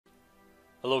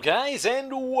Hello guys,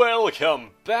 and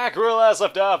welcome back. Where last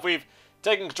left off, we've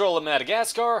taken control of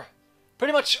Madagascar.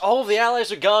 Pretty much all of the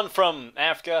allies are gone from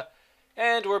Africa,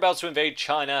 and we're about to invade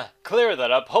China, clear that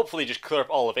up, hopefully just clear up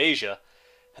all of Asia.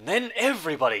 And then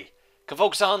everybody can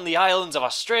focus on the islands of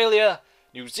Australia,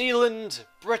 New Zealand,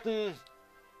 Britain,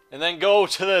 and then go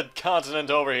to the continent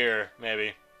over here,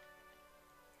 maybe.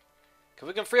 If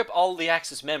we can free up all the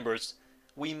Axis members,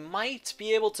 we might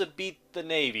be able to beat the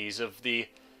navies of the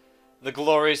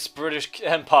glorious British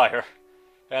Empire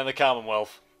and the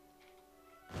Commonwealth.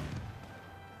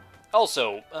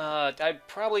 Also, I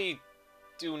probably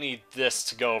do need this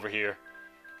to go over here.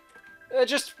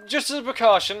 Just as a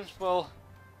precaution, we'll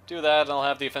do that and I'll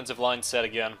have the offensive line set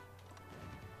again.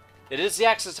 It is the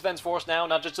Axis Defense Force now,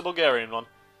 not just the Bulgarian one.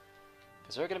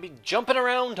 Because they're going to be jumping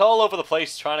around all over the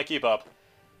place trying to keep up.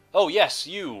 Oh yes,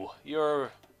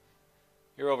 you're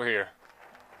over here.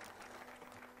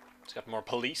 It's got more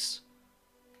police.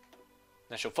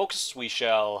 National focus, we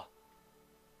shall...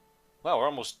 Wow, we're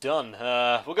almost done.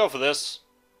 We'll go for this.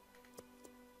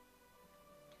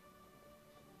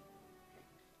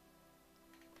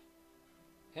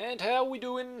 And how we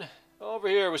doing over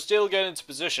here? We're still getting into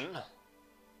position.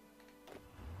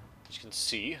 As you can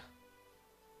see.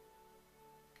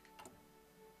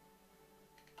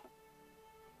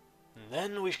 And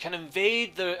then we can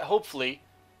invade the... Hopefully,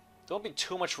 there won't be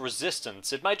too much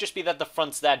resistance. It might just be that the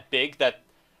front's that big that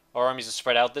our armies are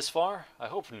spread out this far? I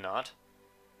hope not.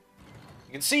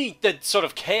 You can see the sort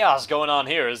of chaos going on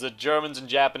here as the Germans and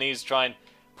Japanese try and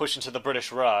push into the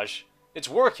British Raj. It's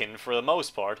working for the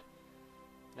most part.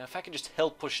 Now if I can just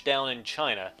help push down in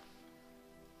China,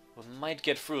 we might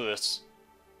get through this.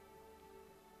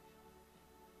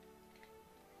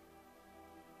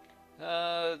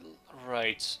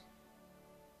 Right.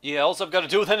 Yeah, all I've got to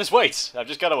do then is wait. I've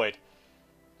just got to wait.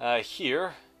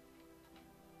 Here...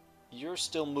 You're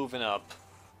still moving up.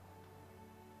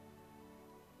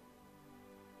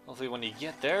 Hopefully when you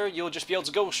get there, you'll just be able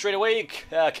to go straight away,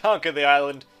 conquer the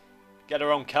island, get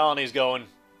our own colonies going.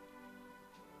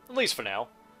 At least for now.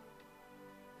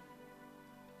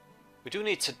 We do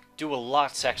need to do a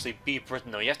lot to actually beat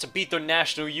Britain, though. You have to beat their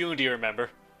national unity, remember?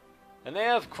 And they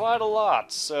have quite a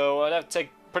lot, so I'd have to take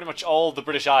pretty much all the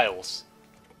British Isles.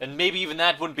 And maybe even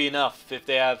that wouldn't be enough if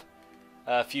they have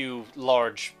a few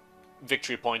large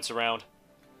victory points around.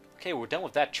 Okay, we're done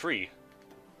with that tree.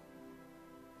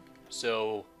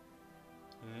 So,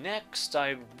 next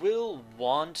I will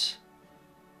want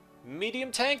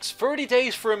medium tanks. 30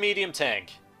 days for a medium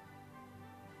tank.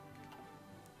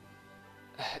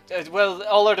 Well,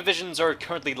 all our divisions are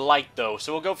currently light though,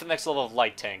 so we'll go for the next level of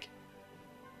light tank.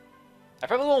 I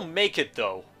probably won't make it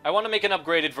though. I want to make an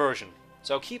upgraded version.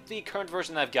 So I'll keep the current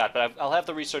version I've got, but I'll have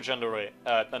the research underway.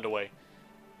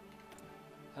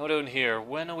 How are we doing here?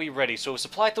 When are we ready? So we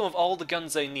supplied them with all the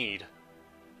guns they need.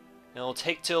 And it'll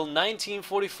take till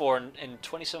 1944 and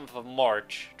 27th of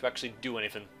March to actually do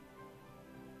anything.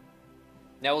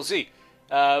 Now we'll see.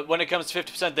 When it comes to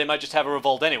 50%, they might just have a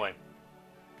revolt anyway.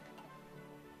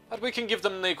 But we can give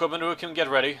them the equipment, we can get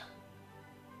ready.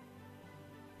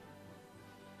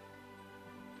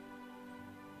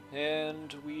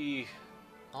 And we...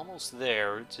 almost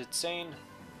there. It's insane.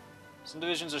 Some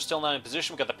divisions are still not in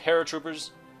position. We've got the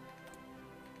paratroopers.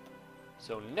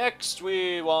 So next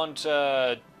we want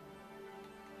to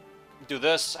do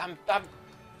this. I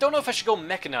don't know if I should go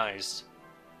mechanized.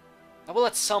 I will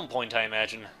at some point, I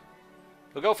imagine.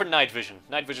 We'll go for night vision.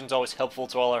 Night vision's always helpful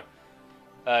to all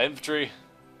our infantry.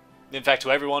 In fact,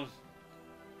 to everyone.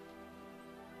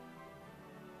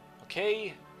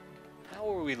 Okay. How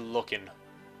are we looking?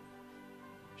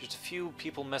 Just a few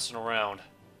people messing around.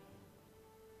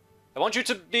 I want you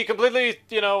to be completely,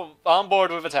 on board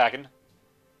with attacking.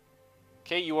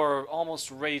 Okay, you are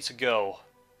almost ready to go.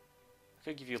 I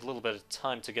could give you a little bit of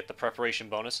time to get the preparation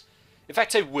bonus. In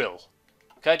fact, I will.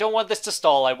 Okay, I don't want this to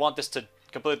stall, I want this to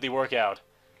completely work out.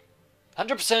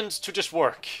 100% to just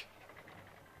work.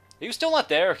 Are you still not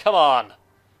there? Come on.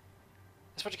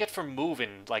 That's what you get for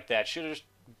moving like that. Should have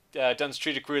just done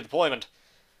strategic career deployment.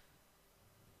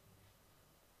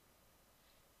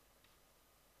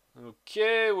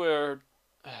 Okay,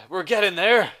 we're getting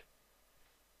there.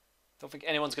 Don't think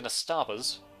anyone's gonna stop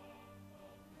us.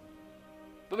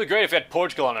 It would be great if we had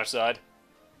Portugal on our side.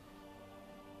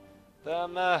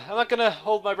 I'm not gonna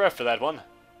hold my breath for that one.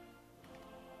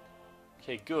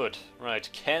 Okay, good. Right,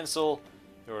 cancel.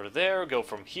 You're there. Go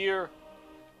from here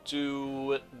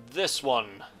to this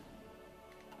one.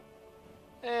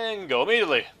 And go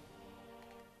immediately.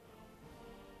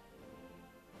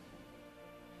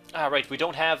 Ah, right, we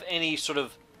don't have any sort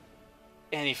of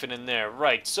anything in there.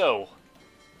 Right, so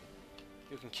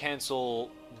You can cancel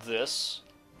this.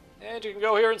 And you can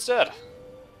go here instead.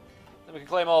 Then we can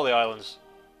claim all the islands.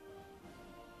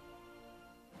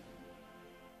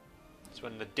 That's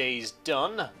when the day's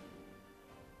done.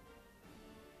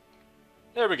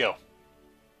 There we go.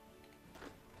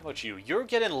 How about you? You're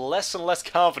getting less and less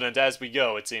confident as we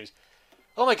go, it seems.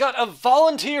 Oh my god, a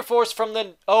volunteer force from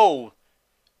the... Oh,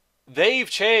 they've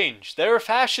changed. They're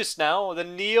fascists now. The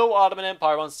Neo-Ottoman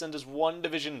Empire wants to send us one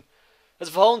division as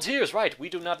volunteers. Right, we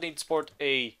do not need to support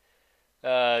a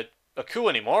coup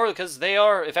anymore, because they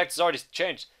are... In fact, it's already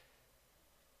changed.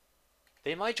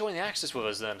 They might join the Axis with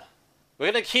us then.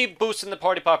 We're going to keep boosting the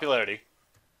party popularity.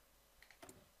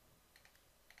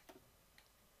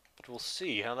 But we'll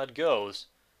see how that goes.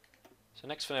 So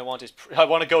next thing I want is... I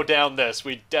want to go down this.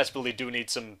 We desperately do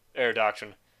need some air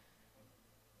doctrine.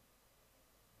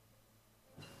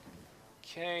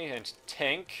 Okay, and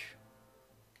tank.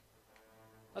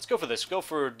 Let's go for this. Go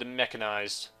for the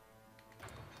mechanized.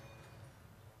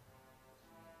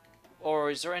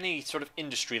 Or is there any sort of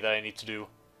industry that I need to do?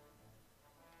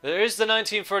 There is the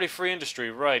 1933 industry,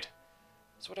 right.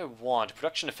 That's what I want.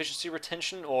 Production efficiency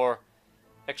retention or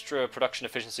extra production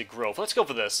efficiency growth. Let's go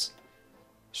for this.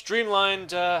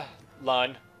 Streamlined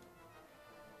line.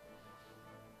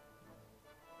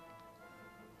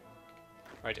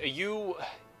 Right, you...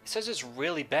 It says it's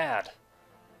really bad.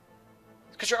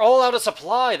 Because you're all out of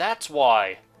supply, that's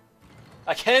why.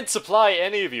 I can't supply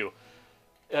any of you.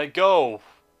 Go.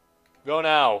 Go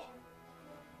now.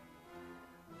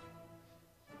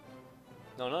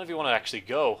 No, none of you want to actually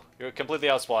go. You're completely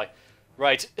out of supply.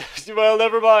 Right. Well,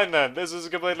 never mind then. This is a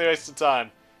completely waste of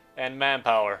time. And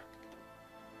manpower.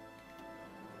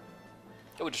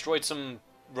 Oh, we destroyed some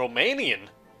Romanian?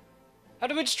 How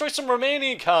did we destroy some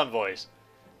Romanian convoys?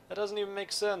 That doesn't even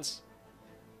make sense.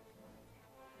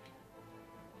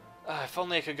 If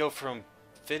only I could go from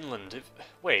Finland.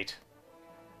 Wait.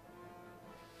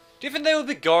 Do you think they would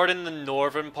be guarding the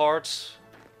northern part?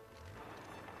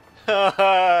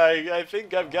 I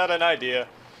think I've got an idea.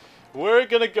 We're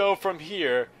gonna go from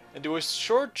here and do a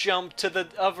short jump to the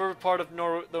other part of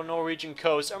the Norwegian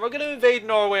coast, and we're gonna invade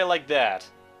Norway like that.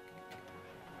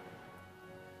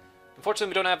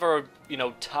 Unfortunately, we don't have our,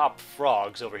 top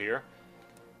frogs over here.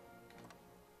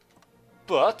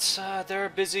 But, they're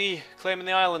busy claiming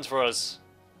the islands for us.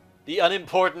 The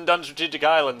unimportant, unstrategic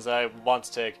islands I want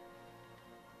to take.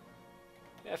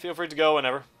 Yeah, feel free to go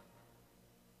whenever.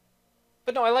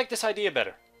 But no, I like this idea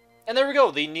better. And there we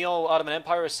go, the Neo-Ottoman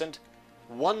Empire has sent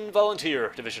one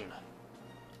volunteer division.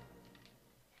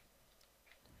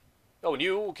 Oh, and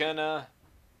you can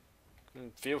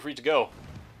feel free to go.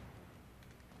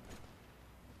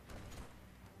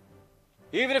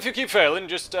 Even if you keep failing,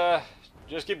 just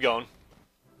keep going.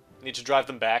 Need to drive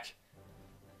them back.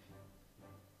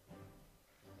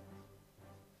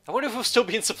 I wonder if we'll still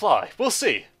be in supply. We'll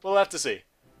see. We'll have to see.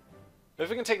 But if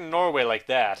we can take Norway like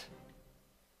that,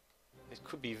 it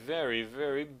could be very,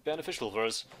 very beneficial for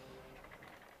us.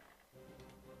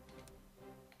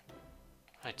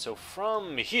 Right, so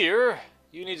from here,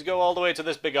 you need to go all the way to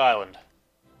this big island.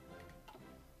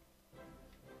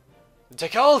 And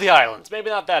take all the islands!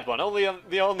 Maybe not that one, only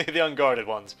the unguarded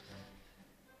ones.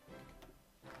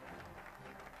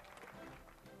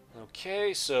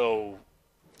 Okay, so...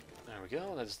 There we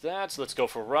go, that's that. So let's go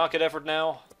for rocket effort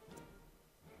now.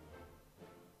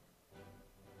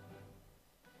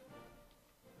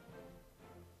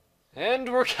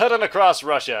 And we're cutting across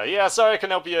Russia. Yeah, sorry I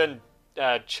couldn't help you in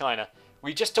China.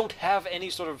 We just don't have any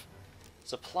sort of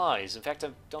supplies. In fact,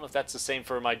 I don't know if that's the same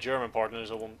for my German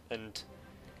partners and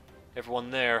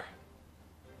everyone there.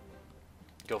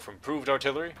 Go for improved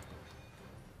artillery.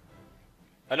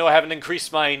 I know I haven't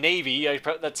increased my navy.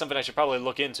 That's something I should probably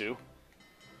look into.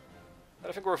 But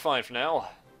I think we're fine for now.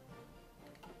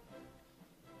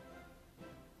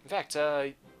 In fact,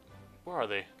 where are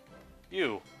they?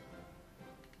 You.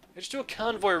 Just do a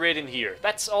convoy raid in here.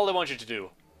 That's all I want you to do.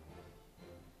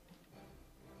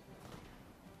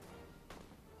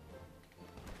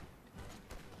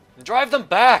 And drive them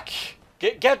back!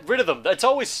 Get rid of them. That's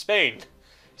always Spain.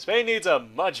 Spain needs a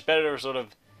much better sort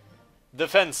of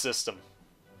defense system.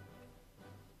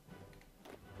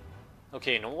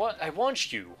 Okay, now what? I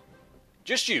want you.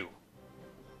 Just you.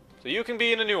 So you can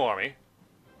be in a new army.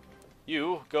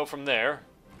 You go from there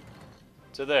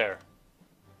to there.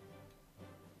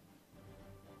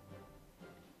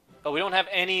 Oh, we don't have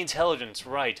any intelligence,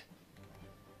 right.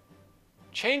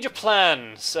 Change of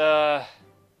plans.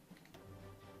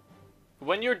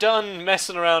 When you're done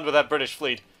messing around with that British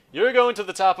fleet, you're going to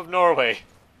the top of Norway.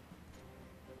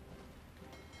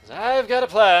 I've got a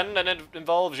plan, and it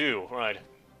involves you. Right.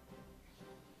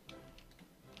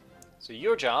 So So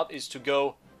your job is to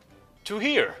go to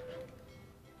here.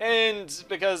 And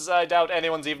because I doubt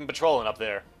anyone's even patrolling up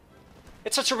there.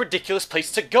 It's such a ridiculous place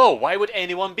to go. Why would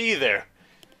anyone be there?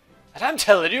 And I'm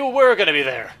telling you, we're gonna be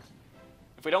there.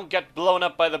 If we don't get blown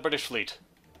up by the British fleet.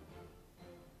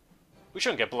 We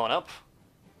shouldn't get blown up.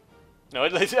 No,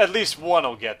 at least one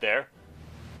will get there.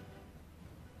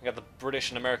 We got the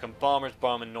British and American bombers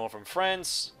bombing northern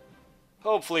France.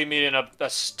 Hopefully meeting a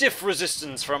stiff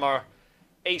resistance from our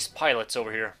ace pilots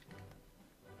over here.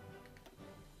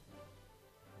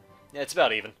 Yeah, it's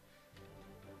about even.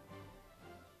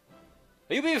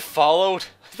 Are you being followed?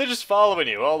 They're just following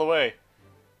you all the way.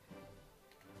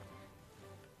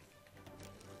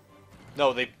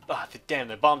 No, damn,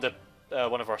 they bombed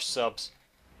one of our subs.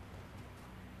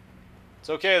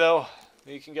 It's okay, though.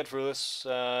 We can get through this.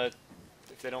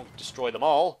 If they don't destroy them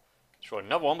all. Destroy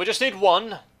another one. We just need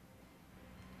one.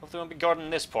 Hopefully they won't be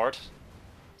guarding this part.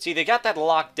 See, they got that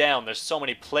locked down. There's so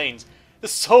many planes.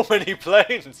 There's so many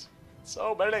planes.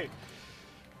 So many.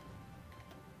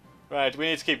 Right, we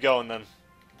need to keep going then.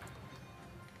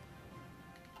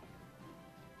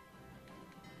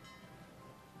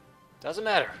 Doesn't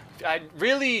matter. I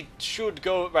really should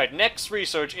go... Right, next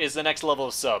research is the next level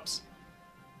of subs.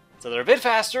 So they're a bit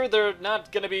faster. They're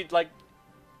not going to be, like,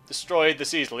 destroyed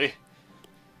this easily.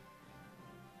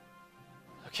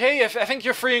 Okay, I think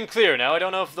you're free and clear now. I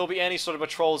don't know if there'll be any sort of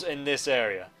patrols in this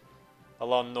area.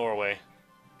 Along Norway.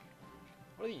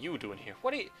 What are you doing here?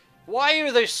 Why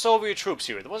are there Soviet troops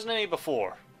here? There wasn't any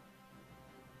before.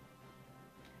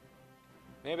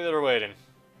 Maybe they were waiting.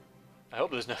 I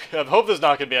hope there's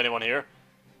not gonna be anyone here.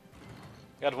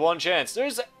 Got one chance.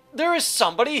 There is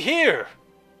somebody here.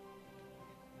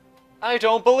 I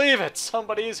don't believe it.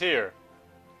 Somebody is here.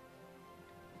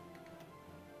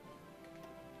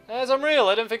 That's unreal.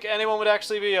 I didn't think anyone would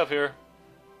actually be up here.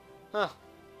 Huh.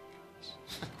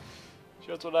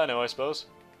 Shows what I know, I suppose.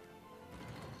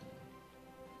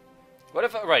 What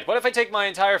if I take my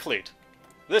entire fleet?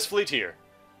 This fleet here.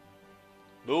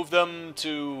 Move them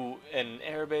to an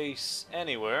airbase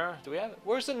anywhere. Do we have...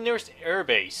 Where's the nearest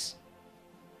airbase?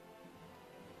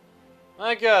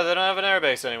 My god, they don't have an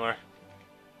airbase anywhere.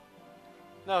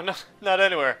 No, not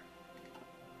anywhere.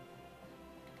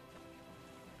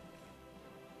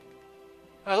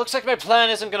 Looks like my plan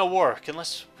isn't gonna work,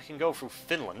 unless we can go through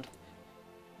Finland.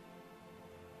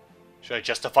 Should I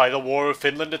justify the war with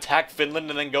Finland, attack Finland,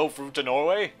 and then go through to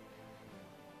Norway?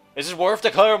 Is it worth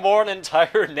declaring war on an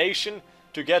entire nation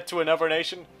to get to another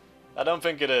nation? I don't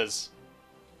think it is.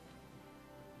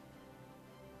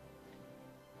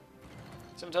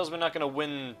 Something tells me we're not gonna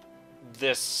win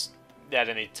this at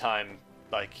any time,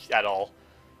 like, at all.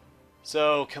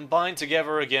 So, combine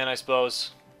together again, I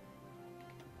suppose.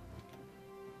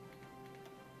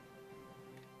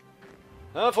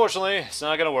 Unfortunately, it's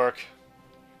not gonna work.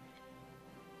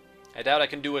 I doubt I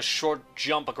can do a short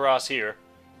jump across here.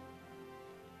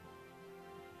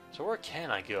 So where can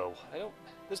I go?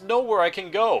 There's nowhere I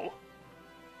can go.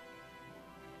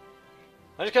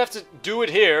 I just have to do it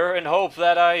here and hope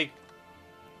that I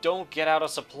don't get out of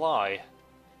supply.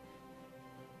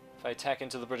 If I attack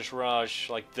into the British Raj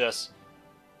like this.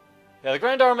 Yeah, the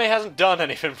Grand Army hasn't done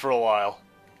anything for a while.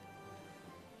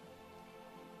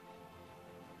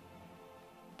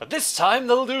 But this time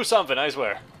they'll do something, I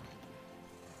swear.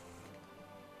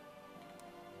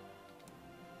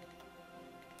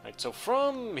 Right, so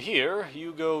from here,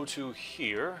 you go to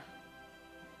here.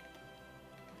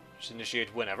 Just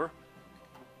initiate whenever.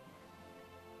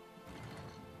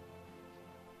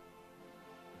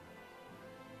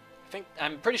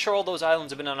 I'm pretty sure all those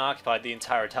islands have been unoccupied the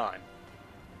entire time.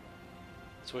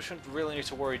 So we shouldn't really need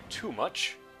to worry too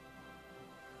much.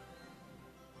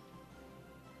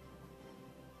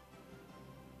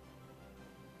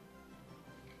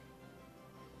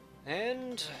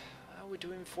 And how are we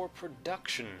doing for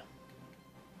production?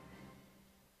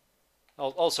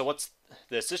 Oh, also, what's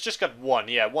this? It's just got one.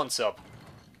 Yeah, one sub.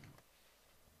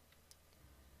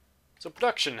 So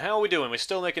production, how are we doing? We're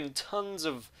still making tons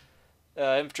of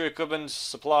infantry equipment,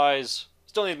 supplies.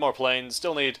 Still need more planes.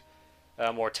 Still need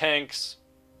more tanks.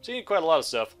 So you need quite a lot of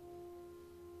stuff.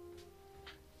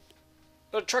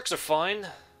 But trucks are fine.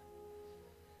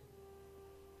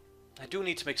 I do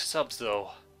need to make subs,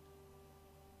 though.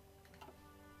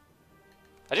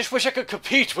 I just wish I could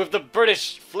compete with the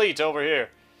British fleet over here.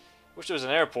 Wish there was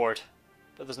an airport,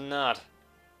 but there's not.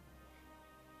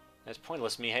 It's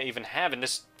pointless me even having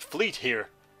this fleet here.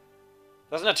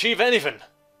 Doesn't achieve anything.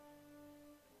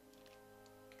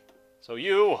 So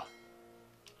you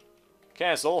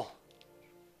cancel,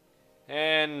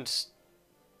 and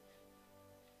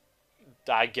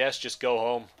I guess just go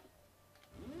home.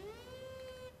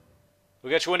 We'll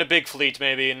get you in a big fleet,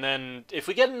 maybe, and then if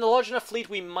we get in a large enough fleet,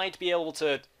 we might be able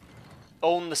to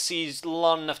own the seas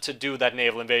long enough to do that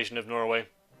naval invasion of Norway.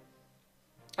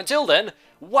 Until then,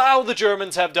 wow, the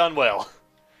Germans have done well.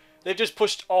 They've just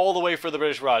pushed all the way for the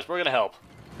British Raj. We're gonna help.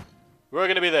 We're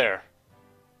gonna be there.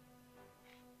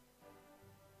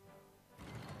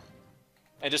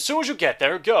 And as soon as you get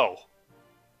there, go.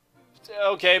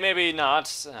 Okay, maybe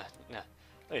not. Nah,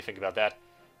 let me think about that.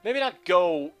 Maybe not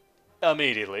go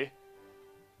immediately.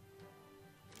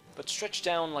 But stretch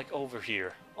down, like, over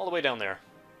here. All the way down there.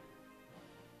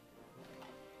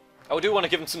 I do want to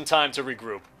give them some time to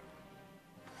regroup.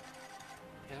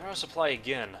 Yeah, they're out of supply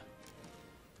again.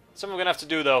 Something we're gonna have to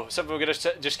do, though. Something we're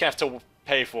gonna just have to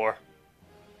pay for.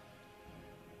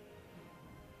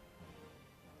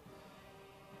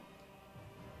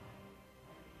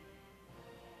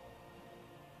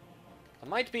 There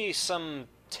might be some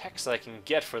text that I can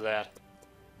get for that.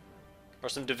 Or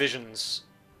some divisions.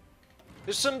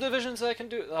 There's some divisions that I can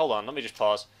do. Hold on, let me just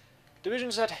pause.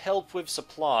 Divisions that help with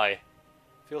supply.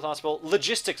 Field hospital.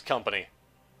 Logistics company.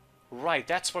 Right,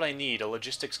 that's what I need, a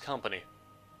logistics company.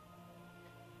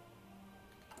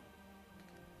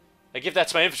 I give that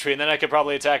to my infantry, and then I could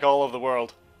probably attack all of the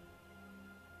world.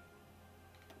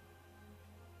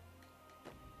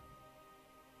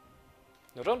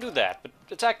 No, don't do that, but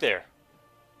attack there.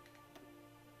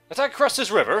 Attack across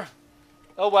this river.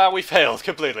 Oh wow, we failed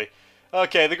completely.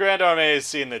 Okay, the Grand Army has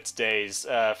seen its days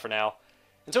for now.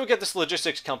 Until we get this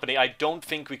logistics company, I don't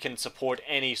think we can support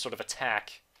any sort of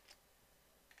attack.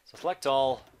 So select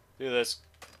all, do this,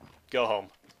 go home.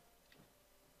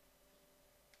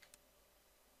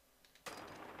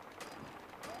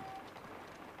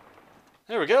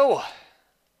 There we go.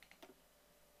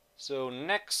 So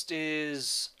next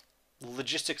is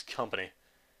logistics company.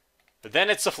 But then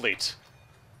it's a fleet.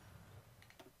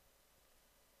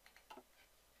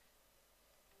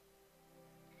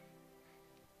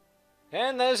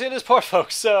 And that is it as part,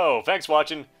 folks. So, thanks for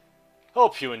watching.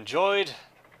 Hope you enjoyed.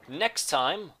 Next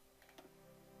time,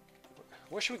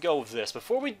 where should we go with this?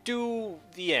 Before we do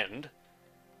the end,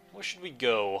 where should we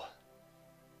go?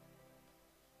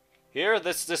 Here?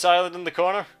 This island in the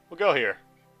corner? We'll go here.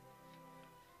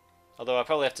 Although I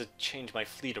probably have to change my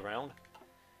fleet around.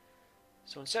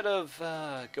 So instead of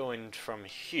going from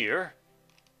here,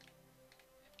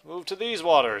 move to these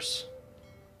waters.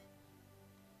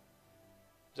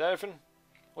 Is that everything?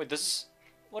 Wait, this is...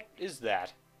 What is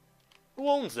that? Who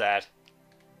owns that?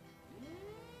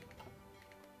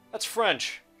 That's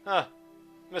French. Huh.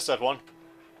 Missed that one.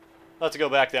 I'll have to go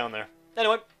back down there.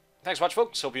 Anyway, thanks for watching,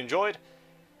 folks. Hope you enjoyed.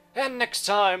 And next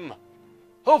time,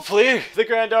 hopefully, the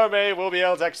Grand Army will be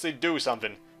able to actually do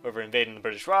something over invading the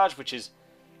British Raj, which is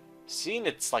seeing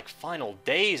its, like, final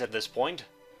days at this point.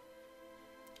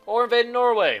 Or invading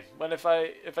Norway, when if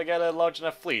I get a large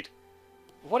enough fleet.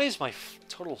 What is my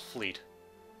total fleet?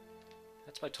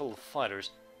 That's my total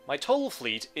fighters. My total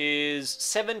fleet is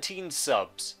 17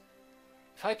 subs.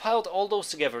 If I piled all those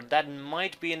together, that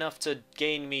might be enough to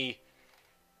gain me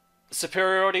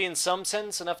superiority in some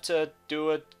sense, enough to do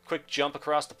a quick jump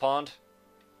across the pond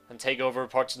and take over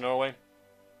parts of Norway.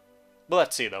 But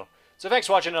let's see, though. So thanks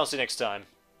for watching, and I'll see you next time.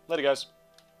 Later, guys.